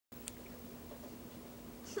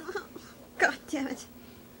God damn it.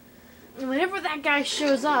 And whenever that guy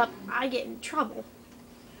shows up, I get in trouble.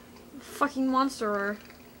 Fucking monster.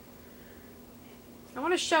 I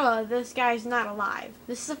want to show this guy's not alive.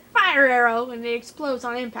 This is a fire arrow and it explodes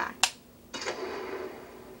on impact.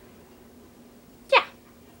 Yeah.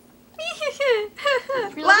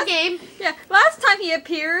 Reload the game. Yeah, last time he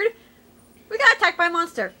appeared, we got attacked by a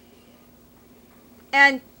monster.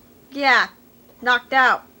 And, yeah, knocked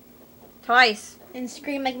out. Twice. And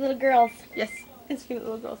scream like little girls. Yes, and scream at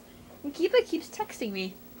little girls. And Kiba keeps texting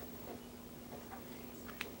me.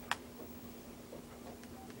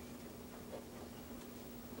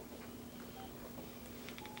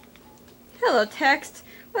 Hello, text.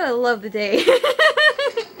 What a lovely day.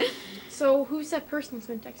 So, who's that person that's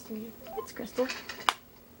been texting you? It's Crystal.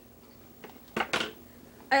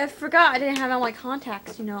 I forgot I didn't have all my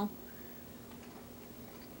contacts, you know.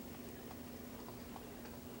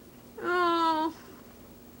 Oh.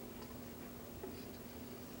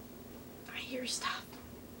 I hear stuff.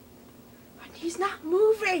 But he's not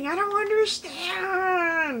moving. I don't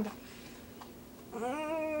understand.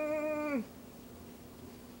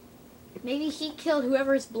 Maybe he killed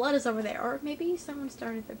whoever's blood is over there. Or maybe someone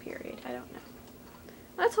started the period. I don't know.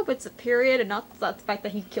 Let's hope it's a period and not the fact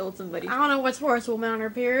that he killed somebody. I don't know what's worse, a woman on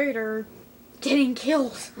her period or getting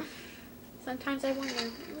killed. Sometimes I wonder,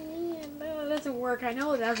 man, no, it doesn't work. I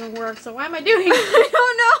know it doesn't work, so why am I doing it? I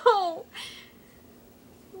don't know.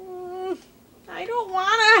 I don't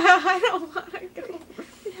wanna go.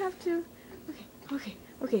 We have to.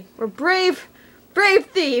 Okay. We're brave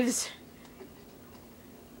thieves.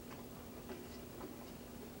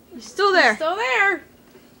 He's still there. He's still there.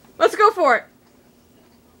 Let's go for it.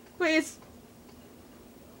 Please.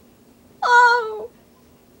 Oh.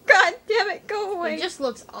 God damn it, go away. It just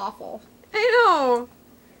looks awful. I know.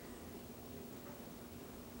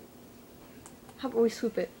 How about we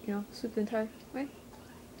swoop it, you know, swoop the entire way?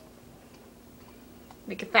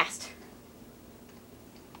 Make it fast.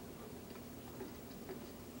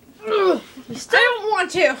 Ugh, I don't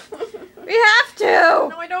want to. We have to.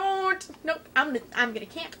 No, I don't. Nope. I'm gonna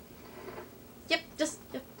camp. Yep. Yep.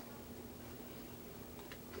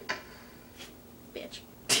 Bitch.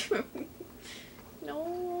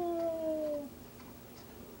 No.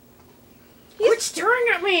 Quit staring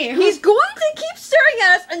at me. He's going to keep staring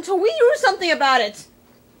at us until we do something about it.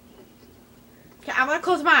 Okay, I'm gonna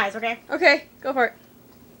close my eyes. Okay. Okay, go for it.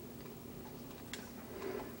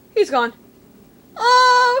 He's gone.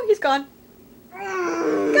 Oh, he's gone.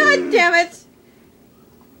 God damn it.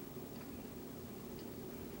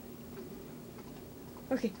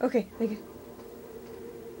 Okay, make it.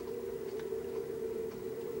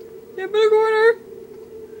 Get in the corner.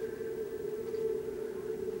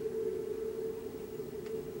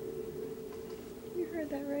 You heard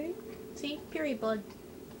that, right? See, period blood.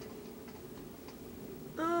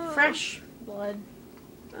 Oh. Fresh blood.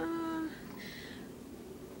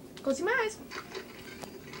 Closing my eyes.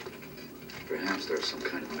 Perhaps there are some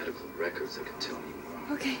kind of medical records that can tell me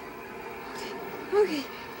more. Okay.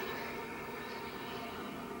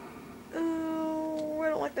 Oh, I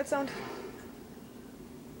don't like that sound.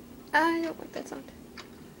 I don't like that sound.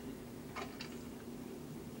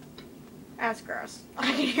 That's gross.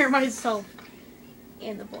 I can hear myself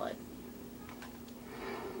in the blood.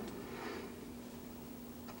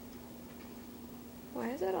 Why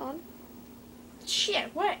is that on?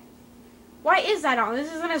 Shit, what? Why is that on?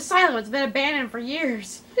 This is an asylum. It's been abandoned for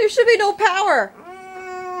years. There should be no power.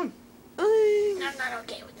 I'm not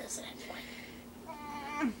okay with this at any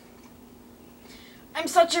point. I'm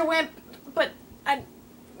such a wimp, but I'm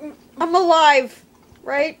alive,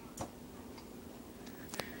 right?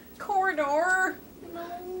 corridor. No,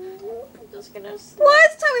 I'm just gonna. Last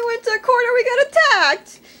time we went to a corner, we got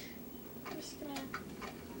attacked. I'm just gonna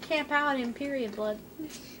camp out in period blood.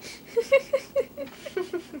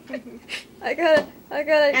 I gotta.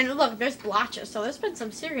 And look, there's blotches, so there's been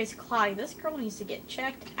some serious clotting. This girl needs to get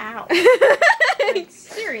checked out. Like,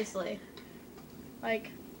 seriously.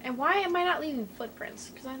 Like, and why am I not leaving footprints?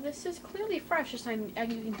 Because this is clearly fresh, and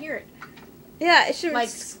you can hear it. Yeah, it should Like,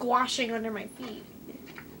 squashing under my feet.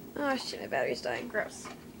 Oh shit, my battery's dying. Gross.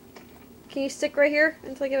 Can you stick right here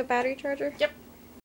until I get a battery charger? Yep.